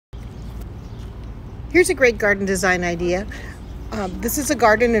Here's a great garden design idea. This is a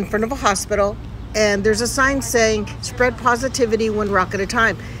garden in front of a hospital, and there's a sign saying, "Spread positivity one rock at a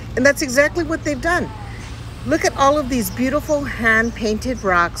time." And that's exactly what they've done. Look at all of these beautiful hand-painted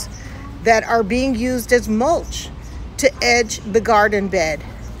rocks that are being used as mulch to edge the garden bed.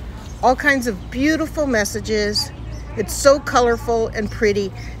 All kinds of beautiful messages. It's so colorful and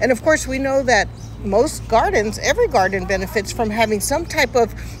pretty. And of course, we know that most gardens, every garden benefits from having some type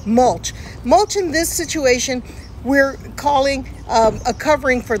of mulch. Mulch in this situation, we're calling a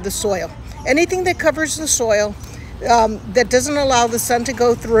covering for the soil. Anything that covers the soil, that doesn't allow the sun to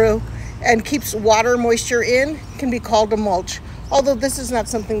go through and keeps water moisture in, can be called a mulch. Although this is not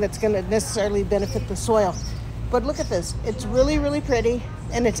something that's going to necessarily benefit the soil. But look at this. It's really, really pretty,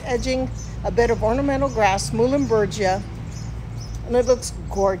 and it's edging a bed of ornamental grass, Muhlenbergia, and it looks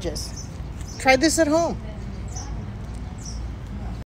gorgeous. Try this at home.